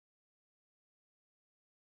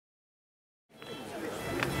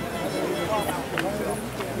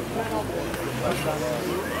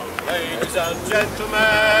Ladies and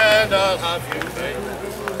gentlemen, I'll have you made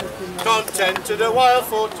contented a while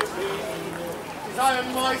for to be, 'cause I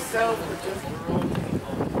am myself just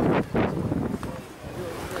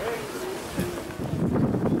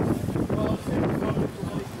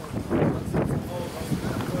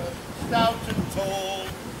stout and tall,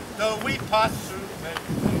 though we passed through many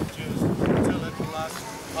dangers, till at last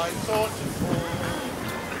I thought to fall.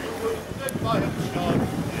 Wounded by a shot,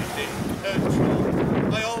 in control,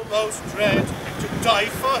 I almost dread to die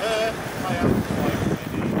for her. I am quite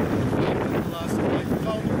ready, and at last I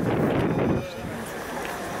found her.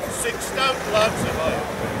 6 stout lads of I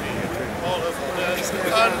me, all of honour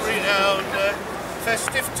and renown.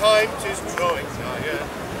 Festive time 'tis drawing nigher,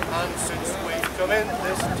 and since we've come in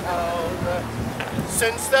this town,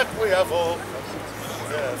 since that we have all come,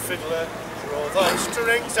 there, fiddler, draw thy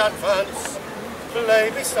strings, advance, play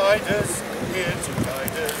beside us, here to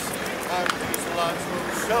guide us, and these lads will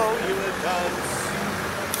show you a dance.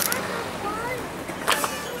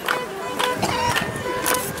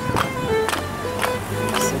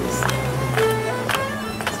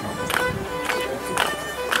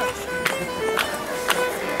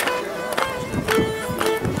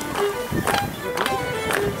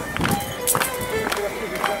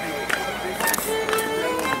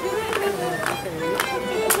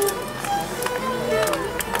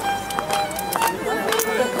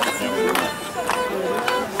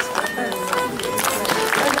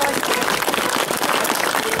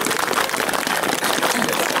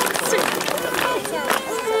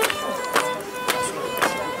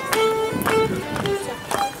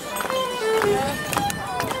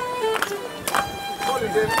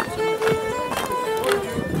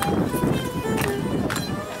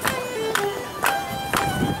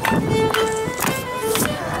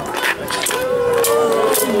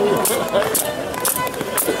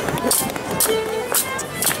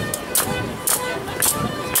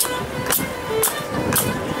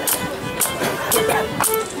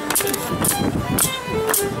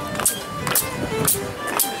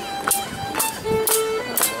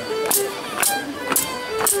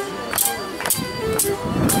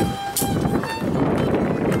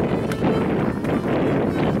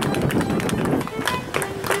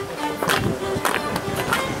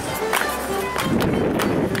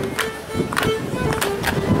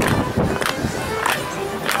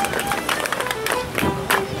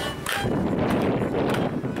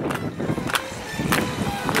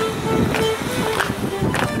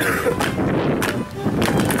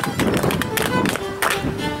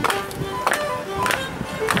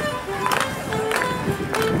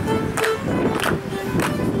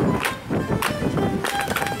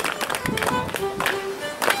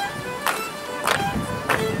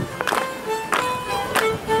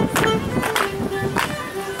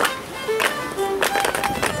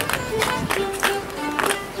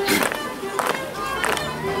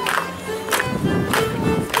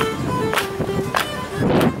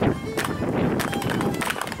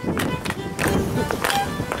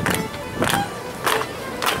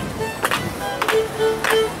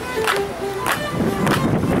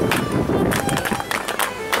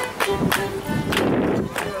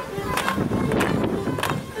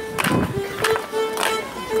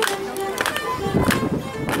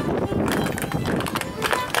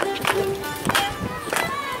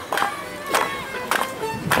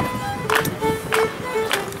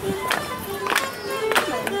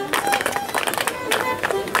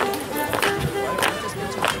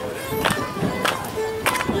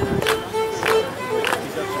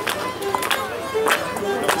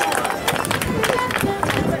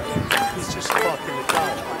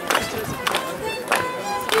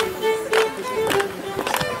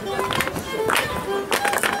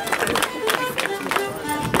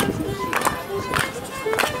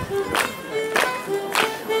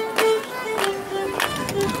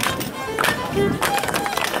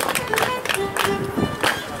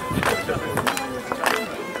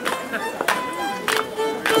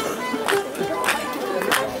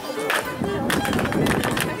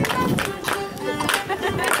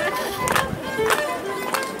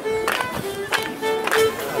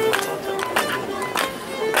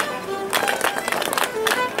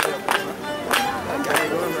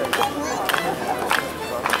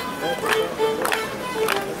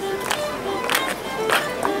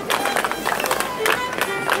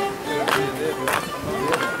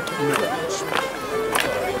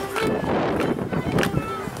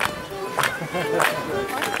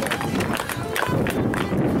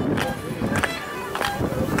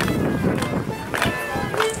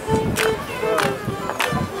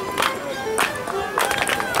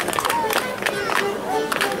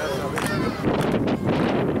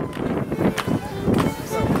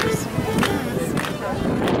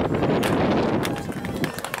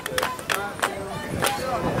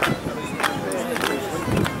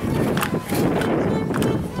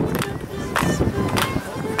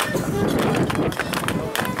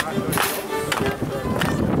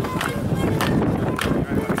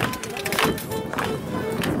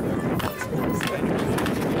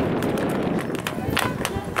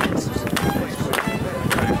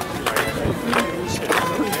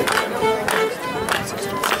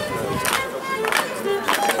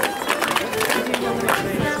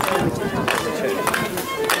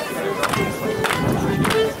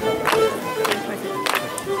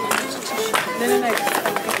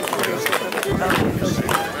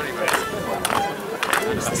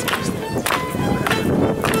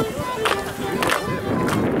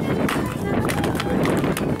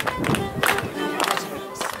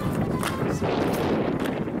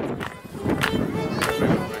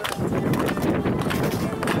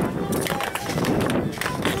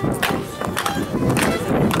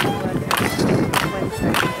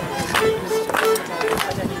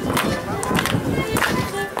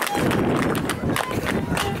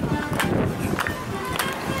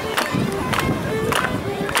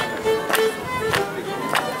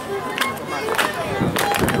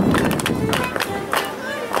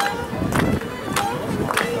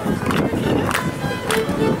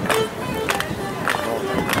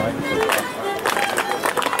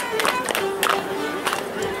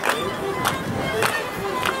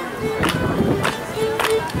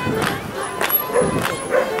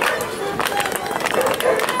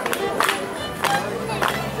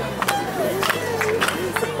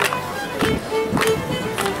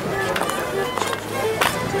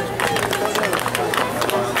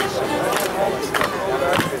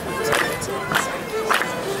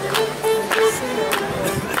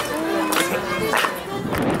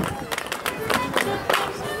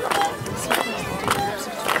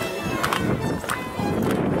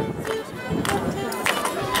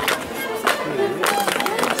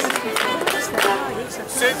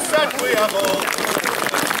 trouble.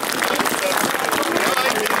 I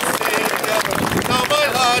can stay together. Now my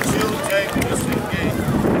heart you'll take the singing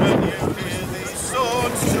when you hear these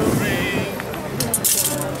swords to ring.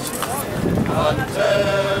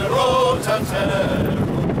 Tantero, tantero,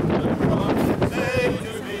 the drums they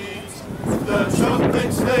do beat, the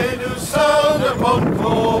trumpets they do sound upon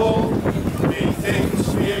call. Methinks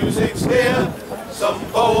music's here, some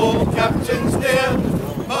bold captain's near.